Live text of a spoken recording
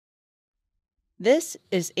This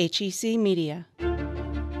is HEC Media.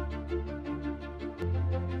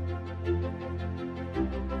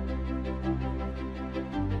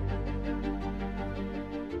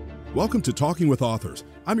 Welcome to Talking with Authors.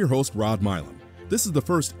 I'm your host, Rod Milam. This is the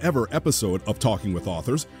first ever episode of Talking with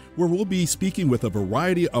Authors, where we'll be speaking with a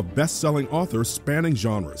variety of best-selling authors spanning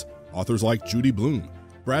genres. Authors like Judy Blume,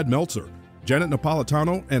 Brad Meltzer, Janet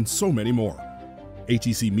Napolitano, and so many more.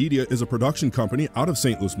 HEC Media is a production company out of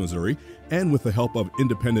St. Louis, Missouri, and with the help of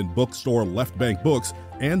independent bookstore Left Bank Books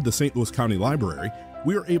and the St. Louis County Library,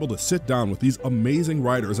 we are able to sit down with these amazing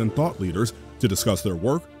writers and thought leaders to discuss their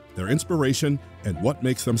work, their inspiration, and what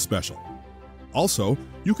makes them special. Also,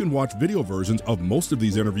 you can watch video versions of most of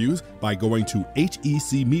these interviews by going to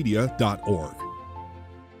hecmedia.org.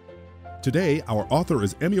 Today, our author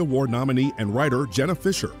is Emmy Award nominee and writer Jenna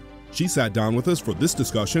Fischer. She sat down with us for this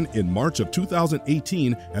discussion in March of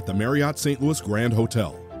 2018 at the Marriott St. Louis Grand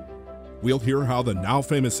Hotel. We'll hear how the now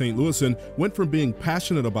famous St. Louisan went from being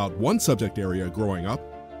passionate about one subject area growing up.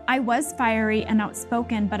 I was fiery and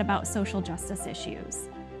outspoken, but about social justice issues.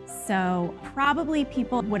 So probably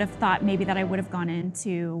people would have thought maybe that I would have gone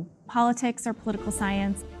into politics or political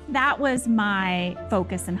science. That was my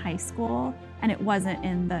focus in high school, and it wasn't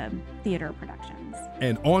in the theater productions.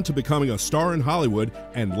 And on to becoming a star in Hollywood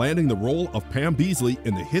and landing the role of Pam Beesly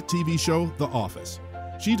in the hit TV show The Office.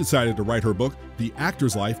 She decided to write her book, The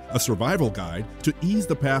Actor's Life, a Survival Guide, to ease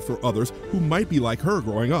the path for others who might be like her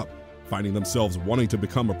growing up, finding themselves wanting to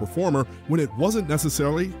become a performer when it wasn't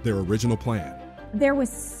necessarily their original plan. There was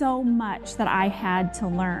so much that I had to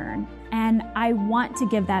learn, and I want to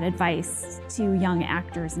give that advice to young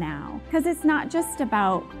actors now, because it's not just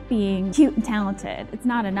about being cute and talented. It's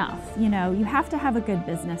not enough. You have to have a good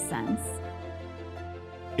business sense.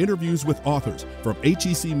 Interviews with authors from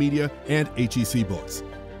HEC Media and HEC Books.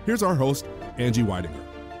 Here's our host, Angie Weidinger.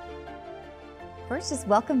 First, just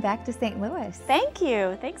welcome back to St. Louis. Thank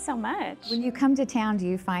you. Thanks so much. When you come to town, do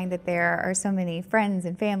you find that there are so many friends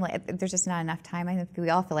and family? There's just not enough time. I think we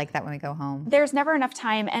all feel like that when we go home. There's never enough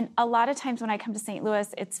time, and a lot of times when I come to St.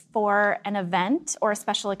 Louis, it's for an event or a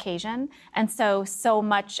special occasion, and so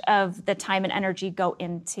much of the time and energy go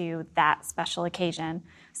into that special occasion.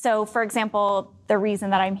 So, for example, the reason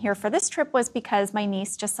that I'm here for this trip was because my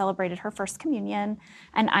niece just celebrated her first communion,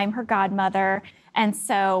 and I'm her godmother, and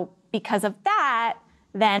so because of that,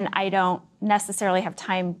 then I don't necessarily have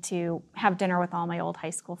time to have dinner with all my old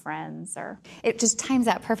high school friends. It just times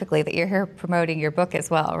out perfectly that you're here promoting your book as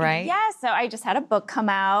well, right? Yeah, so I just had a book come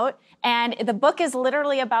out, and the book is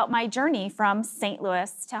literally about my journey from St. Louis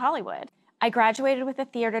to Hollywood. I graduated with a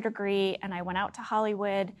theater degree, and I went out to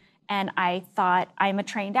Hollywood, and I thought, I'm a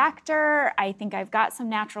trained actor. I think I've got some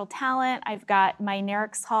natural talent. I've got my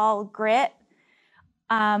Nerinx Hall grit.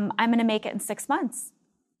 I'm going to make it in 6 months.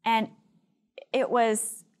 And it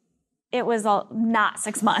was not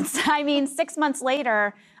 6 months. I mean, 6 months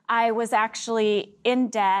later, I was actually in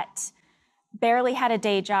debt, barely had a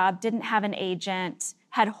day job, didn't have an agent,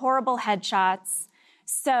 had horrible headshots.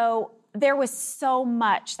 So there was so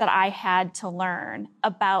much that I had to learn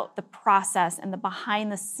about the process and the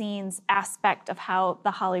behind the scenes aspect of how the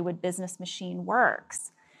Hollywood business machine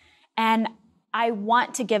works. And I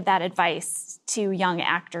want to give that advice to young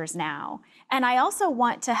actors now. And I also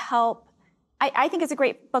want to help, I think it's a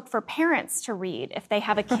great book for parents to read if they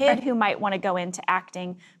have a kid who might want to go into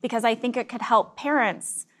acting, because I think it could help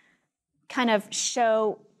parents kind of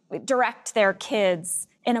direct their kids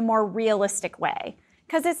in a more realistic way.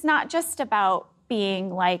 Because it's not just about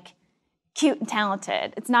being like cute and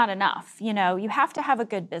talented. It's not enough. You have to have a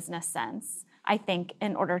good business sense, I think,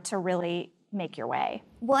 in order to really make your way.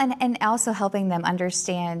 Well, and also helping them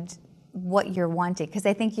understand what you're wanting, because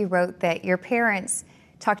I think you wrote that your parents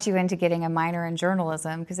talked you into getting a minor in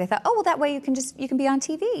journalism because they thought, oh, well, that way you can be on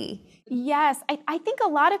TV. Yes, I think a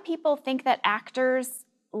lot of people think that actors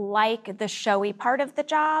like the showy part of the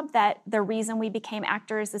job, that the reason we became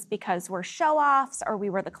actors is because we're show-offs, or we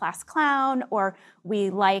were the class clown, or we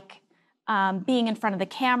like being in front of the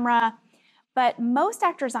camera. But most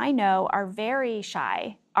actors I know are very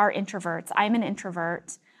shy, are introverts. I'm an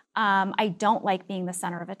introvert. I don't like being the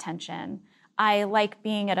center of attention. I like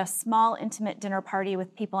being at a small, intimate dinner party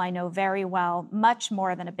with people I know very well, much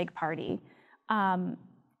more than a big party.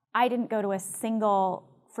 I didn't go to a single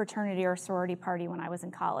fraternity or sorority party when I was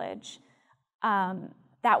in college.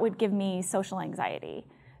 That would give me social anxiety.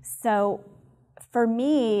 So for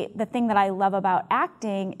me, the thing that I love about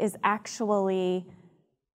acting is actually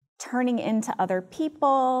turning into other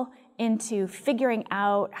people, into figuring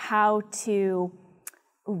out how to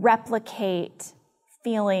replicate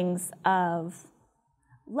feelings of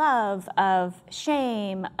love, of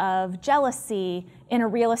shame, of jealousy in a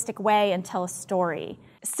realistic way and tell a story.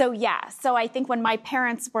 So I think when my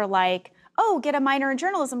parents were like, oh, get a minor in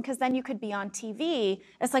journalism because then you could be on TV,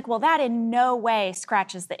 it's like, well, that in no way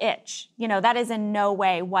scratches the itch. That is in no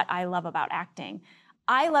way what I love about acting.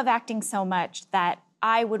 I love acting so much that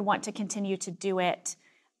I would want to continue to do it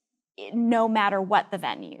no matter what the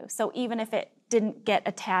venue. So even if it didn't get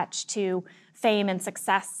attached to fame and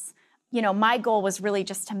success, my goal was really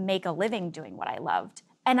just to make a living doing what I loved.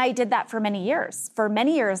 And I did that for many years. For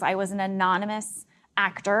many years, I was an anonymous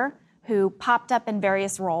actor who popped up in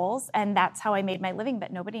various roles, and that's how I made my living,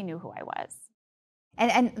 but nobody knew who I was.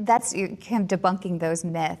 And that's you kind of debunking those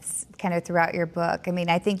myths kind of throughout your book. I mean,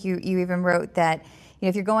 I think you even wrote that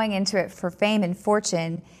if you're going into it for fame and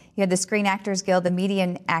fortune, the Screen Actors Guild, the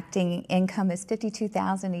median acting income is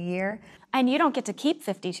 $52,000 a year. And you don't get to keep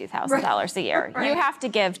 $52,000 a year. Right. You have to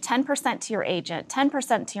give 10% to your agent,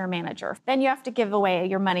 10% to your manager. Then you have to give away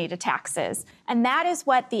your money to taxes. And that is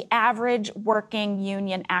what the average working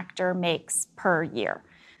union actor makes per year.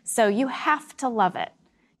 So you have to love it.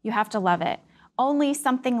 You have to love it. Only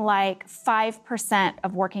something like 5%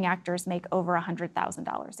 of working actors make over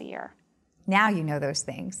 $100,000 a year. Now you know those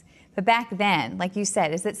things. But back then, like you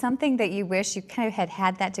said, is it something that you wish you kind of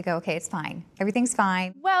had that to go, okay, it's fine. Everything's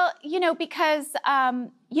fine? Well, because,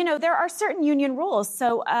 there are certain union rules.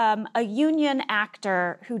 So a union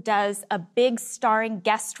actor who does a big starring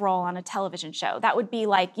guest role on a television show, that would be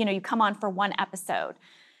like, you come on for one episode.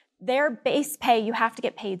 Their base pay, you have to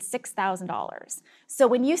get paid $6,000. So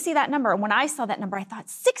when you see that number, and when I saw that number, I thought,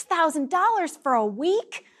 $6,000 for a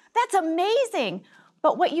week? That's amazing.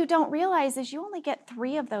 But what you don't realize is you only get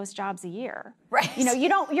 3 of those jobs a year. Right.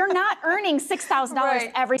 You're not earning $6,000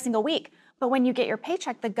 right. every single week. But when you get your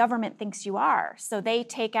paycheck, the government thinks you are. So they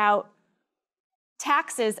take out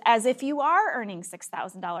taxes as if you are earning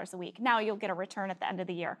 $6,000 a week. Now you'll get a return at the end of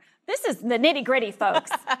the year. This is the nitty-gritty, folks.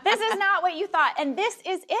 This is not what you thought. And this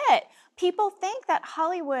is it. People think that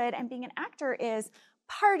Hollywood and being an actor is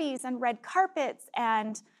parties and red carpets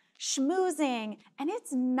and schmoozing, and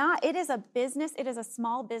it's not. It is a business. It is a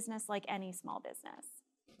small business like any small business.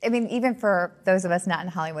 I mean, even for those of us not in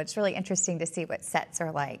Hollywood, it's really interesting to see what sets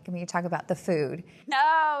are like. I mean, you talk about the food.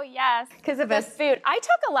 Oh, yes. Because of the food. I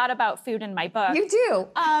talk a lot about food in my book. You do?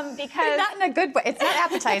 Because not in a good way. It's not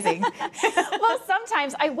appetizing. Well,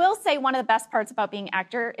 sometimes. I will say one of the best parts about being an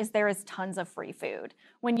actor is there is tons of free food.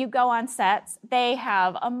 When you go on sets, they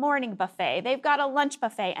have a morning buffet. They've got a lunch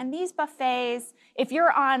buffet. And these buffets, if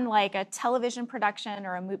you're on like a television production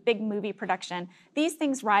or a big movie production, these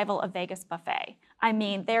things rival a Vegas buffet. I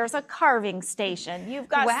mean, there's a carving station. You've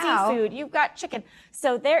got seafood. You've got chicken.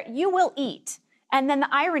 So there, you will eat. And then the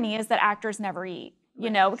irony is that actors never eat,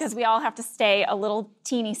 because we all have to stay a little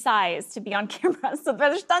teeny size to be on camera. So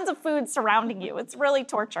there's tons of food surrounding you. It's really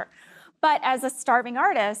torture. But as a starving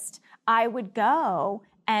artist, I would go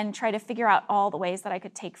and try to figure out all the ways that I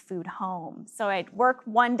could take food home. So I'd work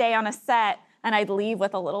one day on a set and I'd leave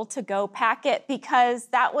with a little to-go packet because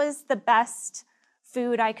that was the best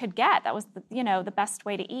food I could get. That was the best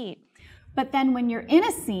way to eat. But then when you're in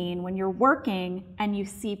a scene, when you're working and you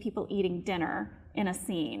see people eating dinner in a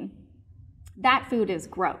scene, that food is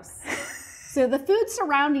gross. So the food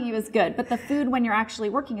surrounding you is good, but the food when you're actually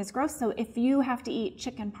working is gross. So if you have to eat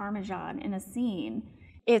chicken parmesan in a scene,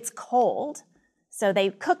 it's cold. So they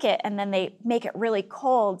cook it and then they make it really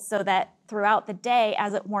cold so that throughout the day,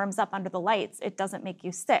 as it warms up under the lights, it doesn't make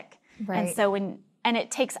you sick. Right. And so and it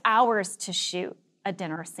takes hours to shoot a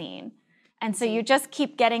dinner scene. And so you just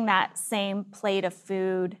keep getting that same plate of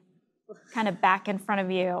food kind of back in front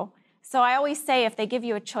of you. So I always say if they give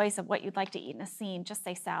you a choice of what you'd like to eat in a scene, just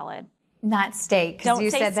say salad. Not steak. Don't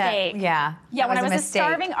you say said steak. That, yeah. Yeah, when I was mistake. a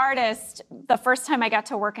starving artist, the first time I got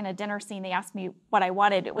to work in a dinner scene, they asked me what I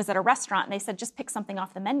wanted. It was at a restaurant, and they said, just pick something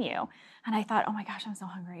off the menu. And I thought, oh my gosh, I'm so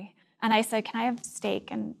hungry. And I said, can I have steak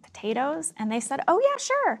and potatoes? And they said, oh yeah,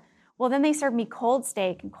 sure. Well, then they served me cold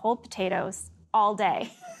steak and cold potatoes all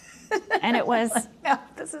day. And it was, no,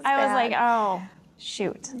 this is I bad. was like, oh,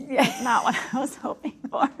 shoot. That's not what I was hoping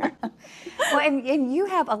for. Well, and you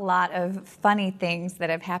have a lot of funny things that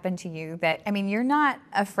have happened to you that, I mean, you're not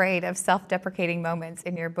afraid of self-deprecating moments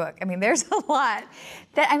in your book. I mean, there's a lot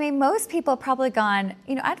that, I mean, most people have probably gone,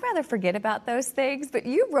 I'd rather forget about those things, but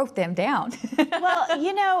you wrote them down.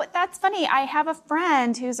 Well, that's funny. I have a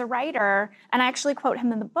friend who's a writer, and I actually quote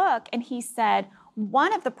him in the book, and he said,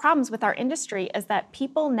 one of the problems with our industry is that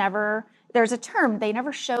people there's a term, they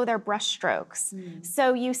never show their brush strokes.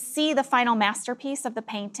 So you see the final masterpiece of the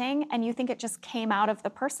painting and you think it just came out of the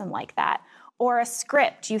person like that. or a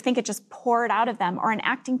script. You think it just poured out of them, or an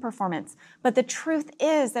acting performance. But the truth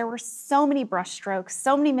is there were so many brushstrokes,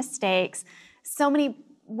 so many mistakes, so many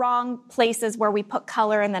wrong places where we put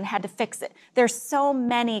color and then had to fix it. There's so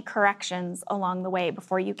many corrections along the way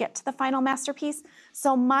before you get to the final masterpiece.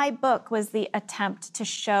 So my book was the attempt to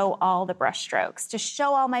show all the brushstrokes, to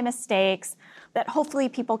show all my mistakes that hopefully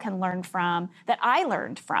people can learn from, that I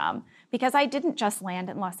learned from, because I didn't just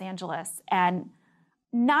land in Los Angeles. And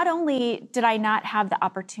not only did I not have the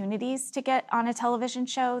opportunities to get on a television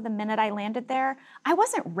show the minute I landed there, I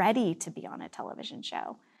wasn't ready to be on a television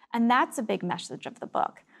show. And that's a big message of the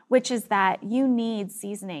book, which is that you need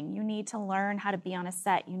seasoning. You need to learn how to be on a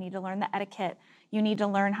set. You need to learn the etiquette. You need to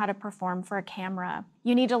learn how to perform for a camera.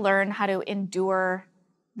 You need to learn how to endure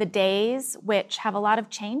the days, which have a lot of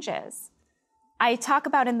changes. I talk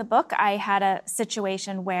about in the book, I had a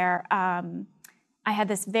situation where I had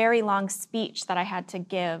this very long speech that I had to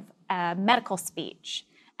give, a medical speech.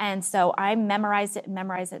 And so I memorized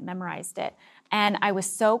it. And I was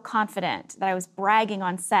so confident that I was bragging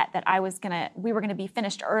on set that we were gonna be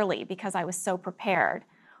finished early because I was so prepared.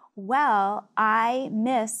 Well, I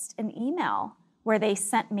missed an email where they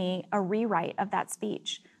sent me a rewrite of that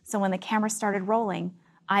speech. So when the camera started rolling,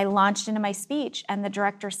 I launched into my speech and the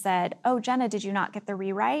director said, "Oh, Jenna, did you not get the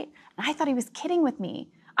rewrite?" And I thought he was kidding with me.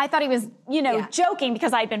 I thought he was, joking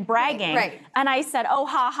because I'd been bragging. Right. And I said, "Oh,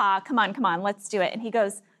 ha, come on, let's do it." And he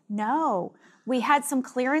goes, "No, we had some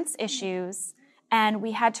clearance issues and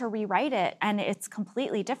we had to rewrite it and it's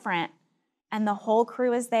completely different." And the whole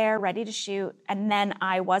crew is there ready to shoot. And then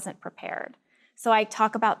I wasn't prepared. So I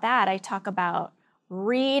talk about that. I talk about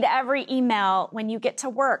read every email when you get to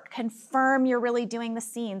work, confirm you're really doing the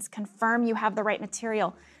scenes, confirm you have the right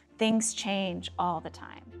material. Things change all the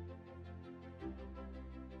time.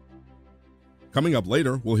 Coming up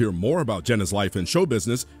later, we'll hear more about Jenna's life in show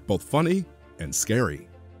business, both funny and scary.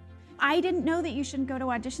 I didn't know that you shouldn't go to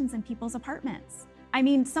auditions in people's apartments. I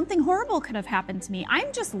mean, something horrible could have happened to me.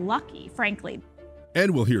 I'm just lucky, frankly.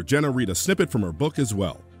 And we'll hear Jenna read a snippet from her book as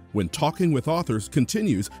well, when Talking with Authors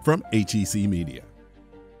continues from HEC Media.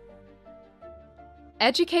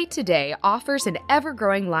 Educate Today offers an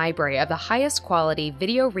ever-growing library of the highest quality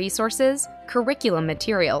video resources, curriculum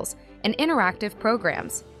materials, and interactive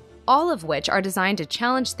programs, all of which are designed to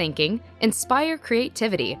challenge thinking, inspire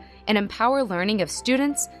creativity, and empower learning of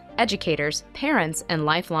students, educators, parents, and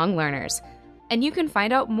lifelong learners. And you can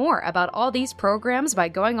find out more about all these programs by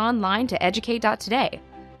going online to educate.today.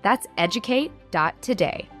 That's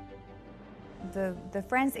educate.today. The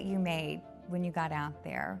friends that you made when you got out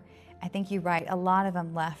there, I think you write, a lot of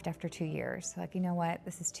them left after 2 years. Like, you know what,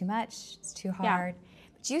 this is too much, it's too hard. Yeah.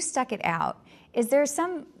 But you stuck it out. Is there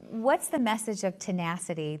what's the message of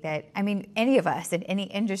tenacity that, I mean, any of us in any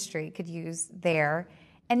industry could use there,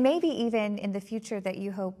 and maybe even in the future that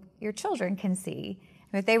you hope your children can see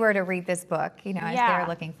if they were to read this book, as they're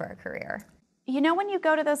looking for a career? When you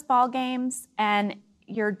go to those ball games and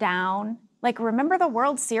you're down, like, remember the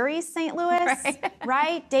World Series, St. Louis,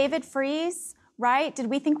 right? David Freese, right? Did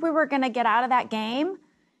we think we were going to get out of that game?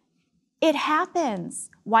 It happens.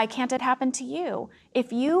 Why can't it happen to you?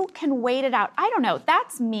 If you can wait it out, I don't know.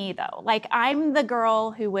 That's me, though. Like, I'm the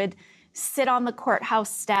girl who would sit on the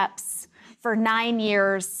courthouse steps for 9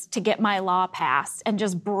 years to get my law passed and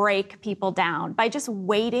just break people down by just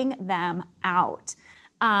waiting them out.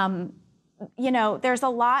 There's a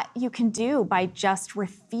lot you can do by just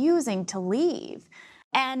refusing to leave.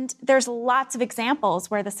 And there's lots of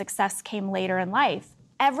examples where the success came later in life.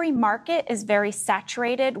 Every market is very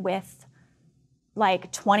saturated with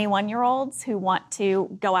like 21-year-olds who want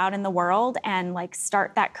to go out in the world and like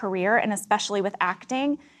start that career, and especially with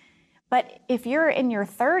acting. But if you're in your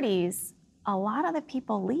 30s, a lot of the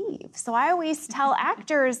people leave. So I always tell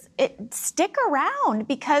actors, stick around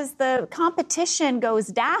because the competition goes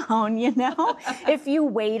down, if you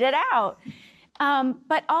wait it out.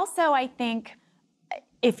 But also I think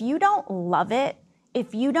if you don't love it,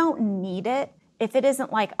 if you don't need it, if it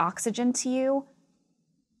isn't like oxygen to you,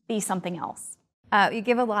 be something else. You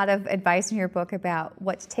give a lot of advice in your book about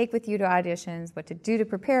what to take with you to auditions, what to do to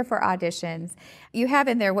prepare for auditions. You have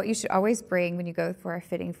in there what you should always bring when you go for a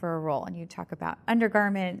fitting for a role, and you talk about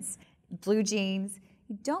undergarments, blue jeans.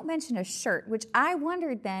 You don't mention a shirt, which I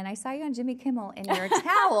wondered then. I saw you on Jimmy Kimmel in your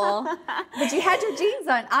towel, but you had your jeans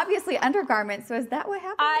on, obviously undergarments. So is that what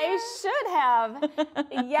happened? I should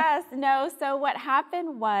have. Yes, no. So what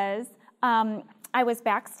happened was I was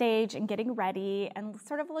backstage and getting ready and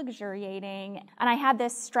sort of luxuriating. And I had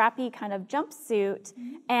this strappy kind of jumpsuit,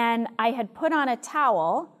 and I had put on a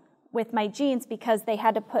towel with my jeans because they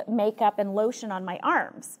had to put makeup and lotion on my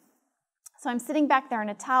arms. So I'm sitting back there in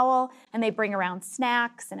a towel, and they bring around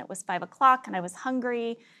snacks, and it was 5 o'clock, and I was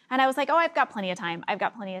hungry. And I was like, oh, I've got plenty of time. I've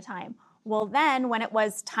got plenty of time. Well, then when it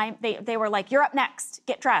was time, they were like, you're up next.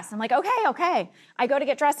 Get dressed. I'm like, okay. I go to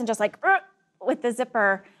get dressed and just like, with the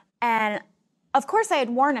zipper. And of course, I had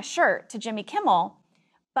worn a shirt to Jimmy Kimmel,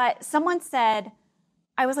 but someone said,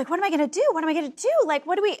 I was like, what am I going to do? What am I going to do? Like,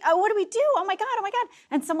 what do we do? Oh my God.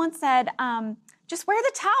 And someone said, just wear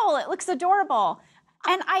the towel. It looks adorable.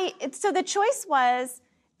 And so the choice was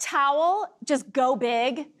towel, just go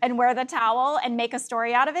big and wear the towel and make a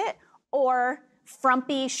story out of it, or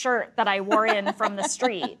frumpy shirt that I wore in from the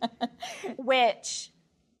street, which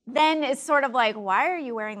then is sort of like, why are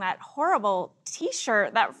you wearing that horrible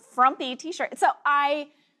t-shirt, that frumpy t-shirt? So I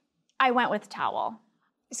went with towel.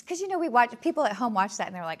 Because, we watch, people at home watch that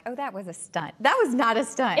and they're like, oh, that was a stunt. That was not a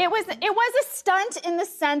stunt. It was a stunt in the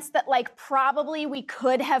sense that, like, probably we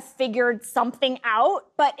could have figured something out,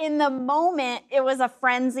 but in the moment, it was a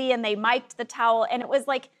frenzy and they mic'd the towel, and it was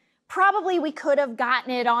like, probably we could have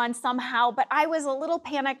gotten it on somehow, but I was a little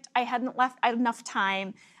panicked. I hadn't left enough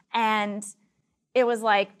time, and it was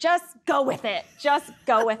like, just go with it.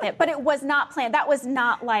 But it was not planned. That was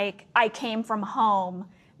not like I came from home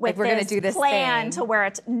with we're gonna do this plan thing. to wear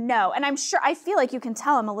it. No, and I feel like you can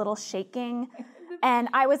tell I'm a little shaking, and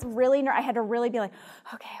I was really I had to really be like,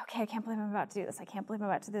 okay, I can't believe I'm about to do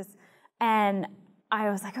this. And I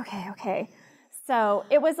was like, okay. So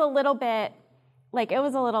it was a little bit, like, it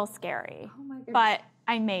was a little scary, but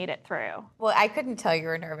I made it through. Well, I couldn't tell you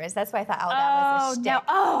were nervous. That's why I thought, that was a shtick. No.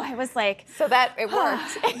 I was like. So that it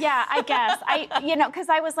worked. Yeah, I guess. Because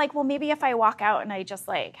I was like, well, maybe if I walk out and I just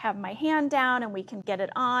like have my hand down and we can get it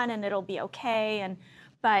on and it'll be okay.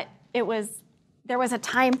 But there was a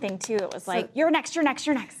time thing too. It was like, you're next. So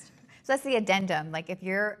that's the addendum. Like, if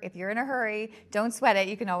you're in a hurry, don't sweat it.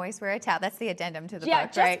 You can always wear a towel. That's the addendum to the book,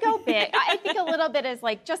 right? Yeah, just go big. I think a little bit is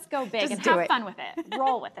like, just go big and have fun with it.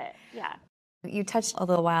 Roll with it. Yeah. You touched a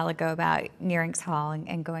little while ago about Nerinx Hall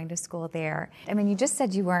and going to school there. I mean, you just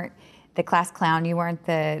said you weren't the class clown, you weren't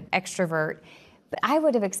the extrovert, but I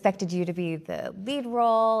would have expected you to be the lead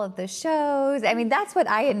role of the shows. I mean, that's what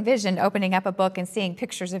I envisioned, opening up a book and seeing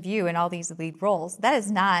pictures of you in all these lead roles. That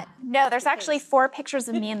is not. No, there's actually 4 pictures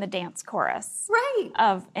of me in the dance chorus.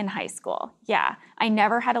 Right. In high school. Yeah. I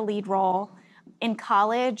never had a lead role. In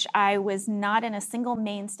college, I was not in a single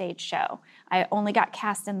main stage show. I only got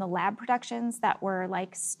cast in the lab productions that were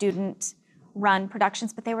like student-run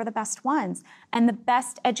productions, but they were the best ones. And the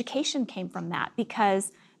best education came from that,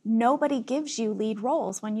 because nobody gives you lead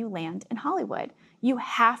roles when you land in Hollywood. You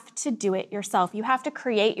have to do it yourself. You have to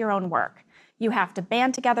create your own work. You have to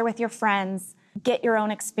band together with your friends, get your own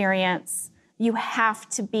experience. You have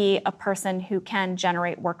to be a person who can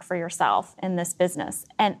generate work for yourself in this business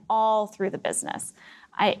and all through the business.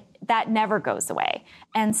 That never goes away.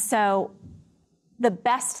 And so the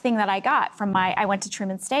best thing that I got from I went to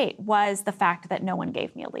Truman State was the fact that no one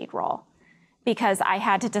gave me a lead role, because I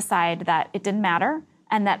had to decide that it didn't matter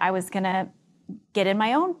and that I was going to get in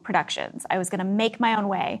my own productions. I was going to make my own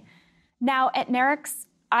way. Now at Nerinx,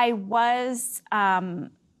 I was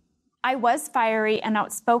fiery and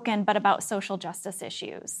outspoken, but about social justice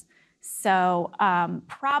issues. So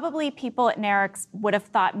probably people at Nerinx would have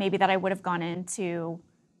thought maybe that I would have gone into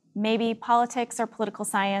maybe politics or political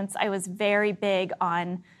science. I was very big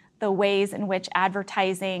on the ways in which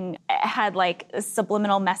advertising had like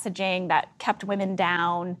subliminal messaging that kept women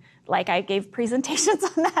down. Like, I gave presentations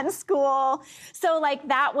on that in school. So like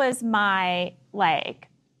that was my like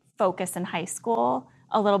focus in high school,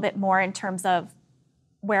 a little bit more in terms of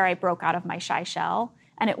where I broke out of my shy shell,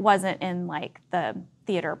 and it wasn't in like the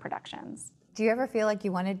theater productions. Do you ever feel like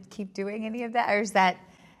you want to keep doing any of that, or is that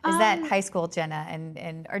high school Jenna,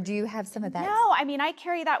 and or do you have some of that? No, I mean, I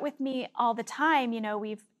carry that with me all the time. You know,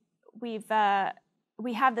 we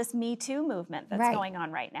have this Me Too movement that's going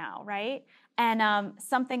on right now, right? And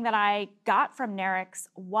something that I got from Nerinx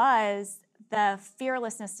was the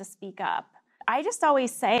fearlessness to speak up. I just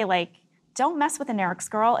always say, like, don't mess with a Nerinx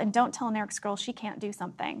girl, and don't tell a Nerinx girl she can't do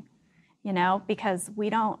something, you know, because we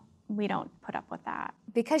don't put up with that.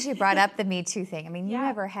 Because you brought up the Me Too thing. I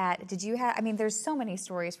mean, there's so many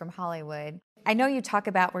stories from Hollywood. I know you talk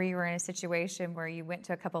about where you were in a situation where you went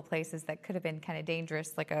to a couple places that could have been kind of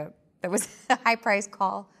dangerous, there was a high-price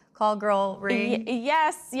call girl ring.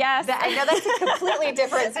 Yes. I know that's a completely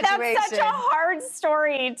different situation. That's such a hard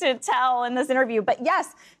story to tell in this interview. But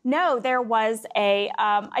yes, no, there was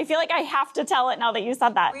I feel like I have to tell it now that you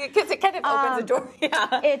said that. Because it kind of opens the door.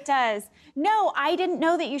 Yeah. It does. No, I didn't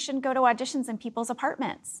know that you shouldn't go to auditions in people's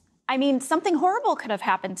apartments. I mean, something horrible could have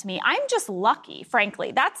happened to me. I'm just lucky,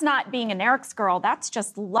 frankly. That's not being a Nerinx girl. That's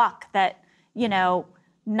just luck that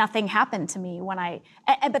nothing happened to me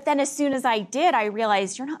but then as soon as I did, I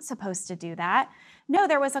realized you're not supposed to do that. No,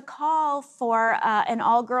 there was a call for an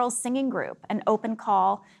all-girls singing group, an open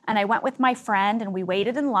call, and I went with my friend, and we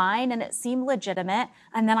waited in line, and it seemed legitimate,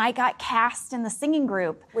 and then I got cast in the singing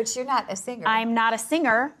group. Which you're not a singer. I'm not a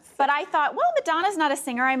singer, but I thought, well, Madonna's not a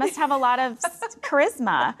singer. I must have a lot of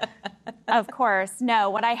charisma. Of course. No,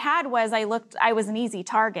 what I had was I was an easy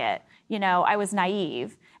target. I was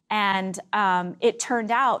naive. And it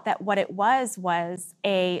turned out that what it was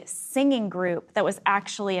a singing group that was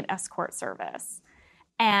actually an escort service.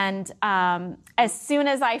 And as soon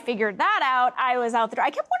as I figured that out, I was out the door.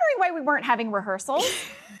 I kept wondering why we weren't having rehearsals.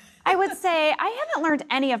 I would say, I haven't learned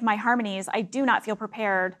any of my harmonies. I do not feel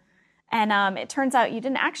prepared. And it turns out you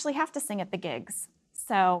didn't actually have to sing at the gigs.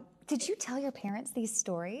 So, did you tell your parents these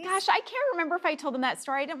stories? Gosh, I can't remember if I told them that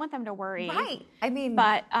story. I didn't want them to worry. Right. I mean,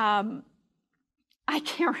 but I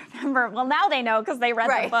can't remember. Well, now they know because they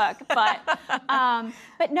read the book.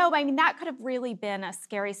 But no, I mean, that could have really been a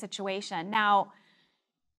scary situation. Now,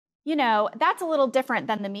 that's a little different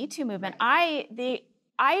than the Me Too movement.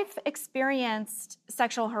 I've experienced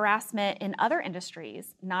sexual harassment in other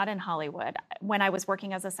industries, not in Hollywood. When I was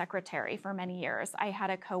working as a secretary for many years, I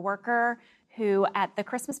had a coworker who at the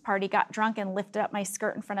Christmas party got drunk and lifted up my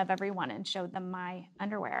skirt in front of everyone and showed them my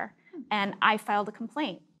underwear. And I filed a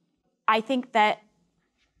complaint. I think that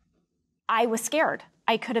I was scared.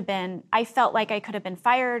 I felt like I could have been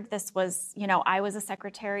fired. This was, I was a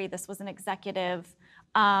secretary. This was an executive.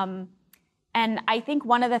 And I think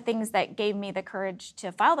one of the things that gave me the courage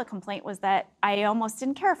to file the complaint was that I almost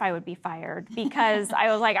didn't care if I would be fired because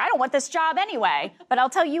I was like, I don't want this job anyway, but I'll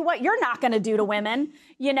tell you what you're not going to do to women,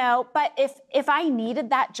 But if I needed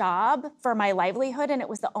that job for my livelihood and it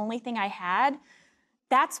was the only thing I had,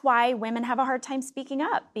 that's why women have a hard time speaking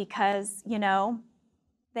up because,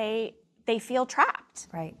 they feel trapped,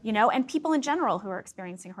 right? And people in general who are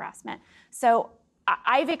experiencing harassment. So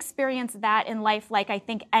I've experienced that in life like I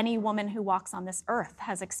think any woman who walks on this earth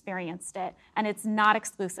has experienced it. And it's not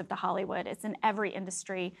exclusive to Hollywood. It's in every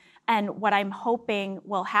industry. And what I'm hoping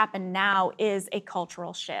will happen now is a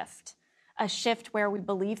cultural shift. A shift where we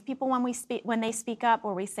believe people when they speak up,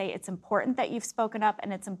 where we say it's important that you've spoken up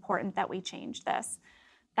and it's important that we change this.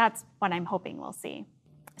 That's what I'm hoping we'll see.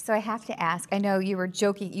 So I have to ask, I know you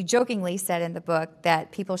jokingly said in the book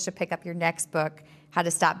that people should pick up your next book, How to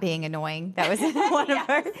Stop Being Annoying. That was one of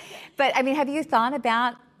ours. But I mean, have you thought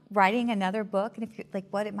about writing another book and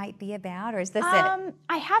what it might be about, or is this it?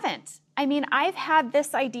 I haven't. I mean, I've had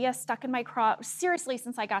this idea stuck in my craw seriously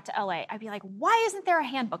since I got to LA. I'd be like, why isn't there a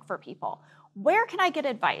handbook for people? Where can I get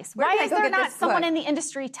advice? Why is there not someone in the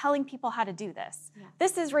industry telling people how to do this? Yeah.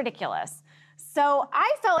 This is ridiculous. So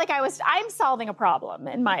I felt like I'm solving a problem,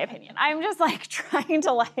 in my opinion. I'm just trying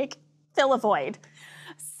to fill a void.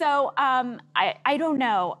 So I don't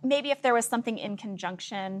know. Maybe if there was something in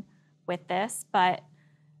conjunction with this, but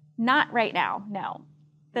not right now, no.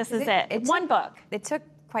 This is it. One book. It took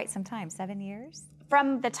quite some time, 7 years?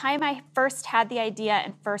 From the time I first had the idea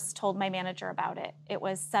and first told my manager about it, it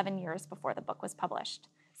was 7 years before the book was published.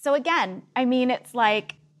 So again, I mean, it's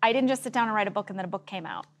like I didn't just sit down and write a book and then a book came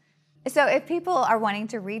out. So if people are wanting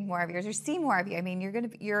to read more of yours or see more of you, I mean,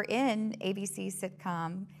 you're in ABC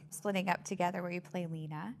sitcom Splitting Up Together where you play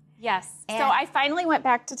Lena. Yes. So I finally went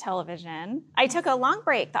back to television. I took a long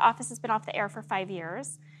break. The Office has been off the air for 5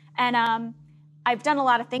 years. And I've done a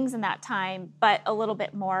lot of things in that time, but a little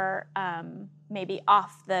bit more maybe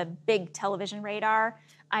off the big television radar.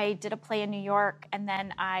 I did a play in New York, and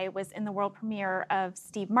then I was in the world premiere of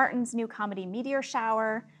Steve Martin's new comedy Meteor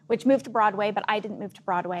Shower, which moved to Broadway, but I didn't move to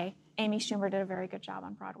Broadway. Amy Schumer did a very good job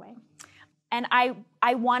on Broadway. And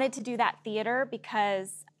I wanted to do that theater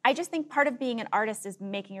because I just think part of being an artist is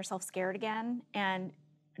making yourself scared again and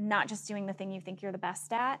not just doing the thing you think you're the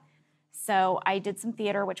best at. So I did some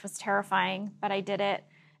theater, which was terrifying, but I did it,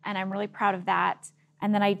 and I'm really proud of that.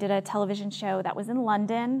 And then I did a television show that was in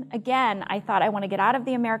London. Again, I thought I want to get out of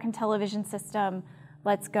the American television system.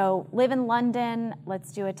 Let's go live in London.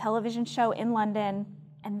 Let's do a television show in London.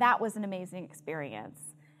 And that was an amazing experience.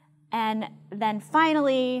 And then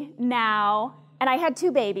finally now, and I had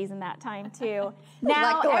 2 babies in that time too.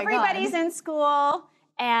 Now everybody's in school,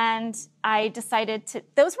 and I decided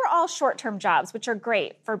those were all short-term jobs, which are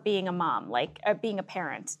great for being a mom, being a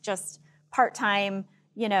parent, just part-time,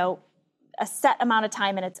 a set amount of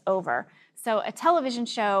time and it's over. So a television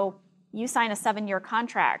show, you sign a 7-year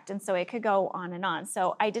contract, and so it could go on and on.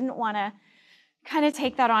 So I didn't want to kind of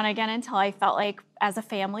take that on again until I felt like as a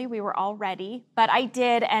family we were all ready. But I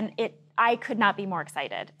did, and I could not be more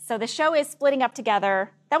excited. So the show is splitting up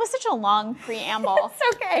together. That was such a long preamble.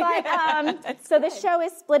 It's okay. But, so the show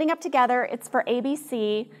is splitting up together. It's for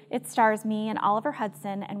ABC. It stars me and Oliver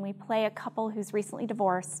Hudson, and we play a couple who's recently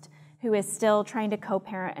divorced, who is still trying to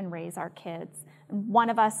co-parent and raise our kids. One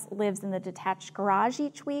of us lives in the detached garage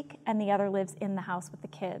each week, and the other lives in the house with the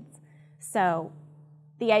kids. So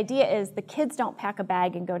the idea is the kids don't pack a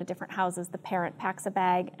bag and go to different houses. The parent packs a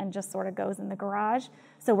bag and just sort of goes in the garage.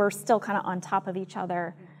 So we're still kind of on top of each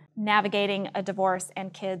other, navigating a divorce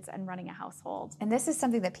and kids and running a household. And this is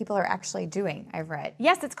something that people are actually doing, I've read.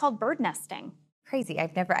 Yes, it's called bird nesting. Crazy.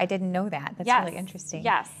 I didn't know that. That's Yes. really interesting.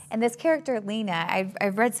 Yes. And this character, Lena,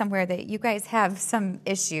 I've read somewhere that you guys have some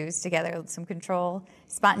issues together, some control,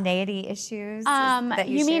 spontaneity issues. That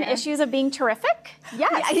you mean share? issues of being terrific?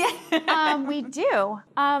 Yes. We do.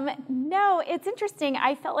 No, it's interesting.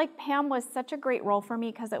 I felt like Pam was such a great role for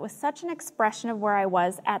me because it was such an expression of where I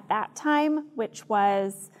was at that time, which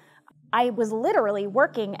was I was literally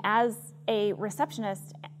working as a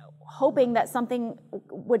receptionist, hoping that something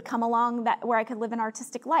would come along that where I could live an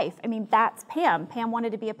artistic life. I mean, that's Pam. Pam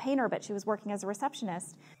wanted to be a painter, but she was working as a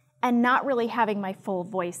receptionist and not really having my full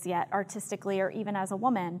voice yet artistically or even as a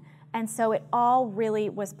woman. And so it all really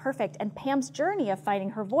was perfect. And Pam's journey of finding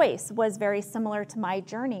her voice was very similar to my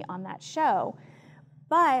journey on that show.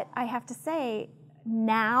 But I have to say,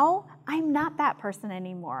 now I'm not that person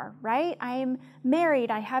anymore, right? I'm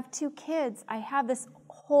married, I have 2 kids, I have this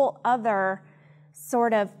whole other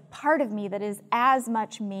sort of part of me that is as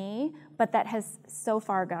much me, but that has so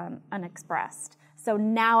far gone unexpressed. So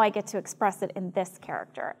now I get to express it in this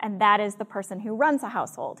character, and that is the person who runs a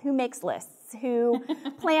household, who makes lists, who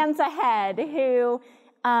plans ahead, who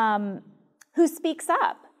speaks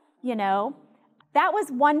up, you know? That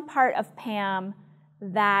was one part of Pam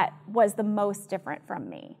that was the most different from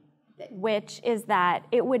me, which is that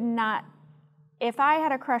it would not, if I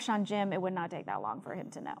had a crush on Jim, it would not take that long for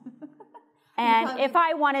him to know. And if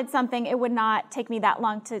I wanted something, it would not take me that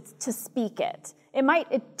long to speak it.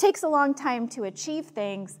 It takes a long time to achieve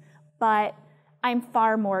things, but I'm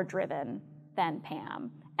far more driven than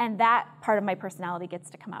Pam. And that part of my personality gets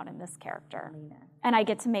to come out in this character. And I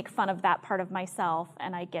get to make fun of that part of myself,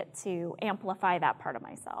 and I get to amplify that part of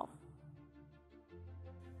myself.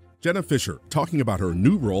 Jenna Fischer talking about her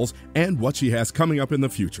new roles and what she has coming up in the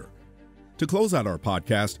future. To close out our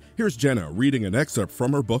podcast, here's Jenna reading an excerpt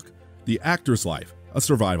from her book, The Actor's Life, a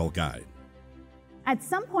Survival Guide. At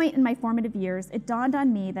some point in my formative years, it dawned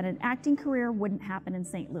on me that an acting career wouldn't happen in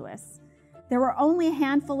St. Louis. There were only a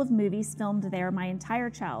handful of movies filmed there my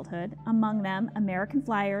entire childhood, among them American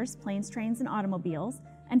Flyers, Planes, Trains, and Automobiles,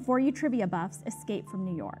 and for you trivia buffs, Escape from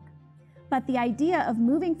New York. But the idea of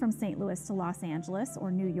moving from St. Louis to Los Angeles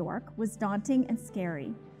or New York was daunting and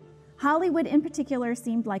scary. Hollywood in particular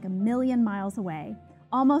seemed like a million miles away,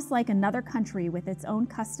 almost like another country with its own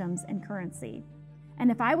customs and currency. And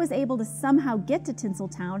if I was able to somehow get to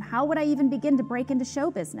Tinseltown, how would I even begin to break into show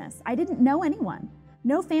business? I didn't know anyone.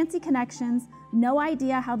 No fancy connections, no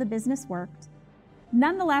idea how the business worked.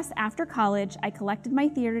 Nonetheless, after college, I collected my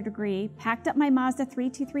theater degree, packed up my Mazda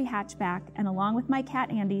 323 hatchback, and along with my cat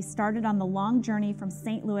Andy, started on the long journey from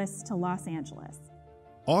St. Louis to Los Angeles.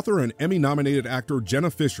 Author and Emmy-nominated actor Jenna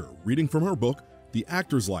Fischer reading from her book, The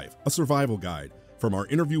Actor's Life, a Survival Guide, from our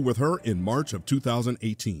interview with her in March of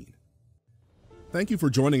 2018. Thank you for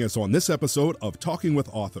joining us on this episode of Talking with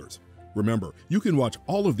Authors. Remember, you can watch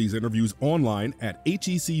all of these interviews online at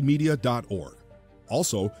hecmedia.org.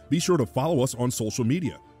 Also, be sure to follow us on social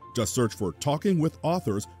media. Just search for Talking with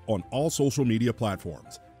Authors on all social media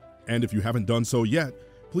platforms. And if you haven't done so yet,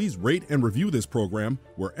 please rate and review this program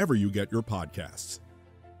wherever you get your podcasts.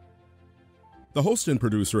 The host and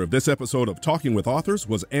producer of this episode of Talking with Authors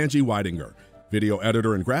was Angie Weidinger. Video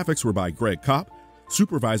editor and graphics were by Greg Kopp.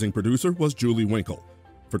 Supervising producer was Julie Winkle.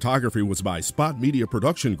 Photography was by Spot Media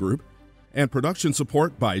Production Group. And production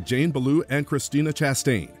support by Jane Ballou and Christina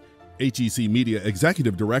Chastain. HEC Media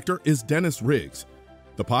Executive Director is Dennis Riggs.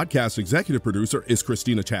 The podcast executive producer is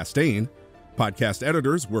Christina Chastain. Podcast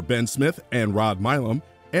editors were Ben Smith and Rod Milam.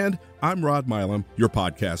 And I'm Rod Milam, your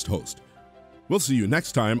podcast host. We'll see you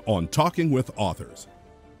next time on Talking with Authors.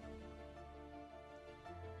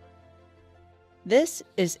 This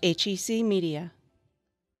is HEC Media.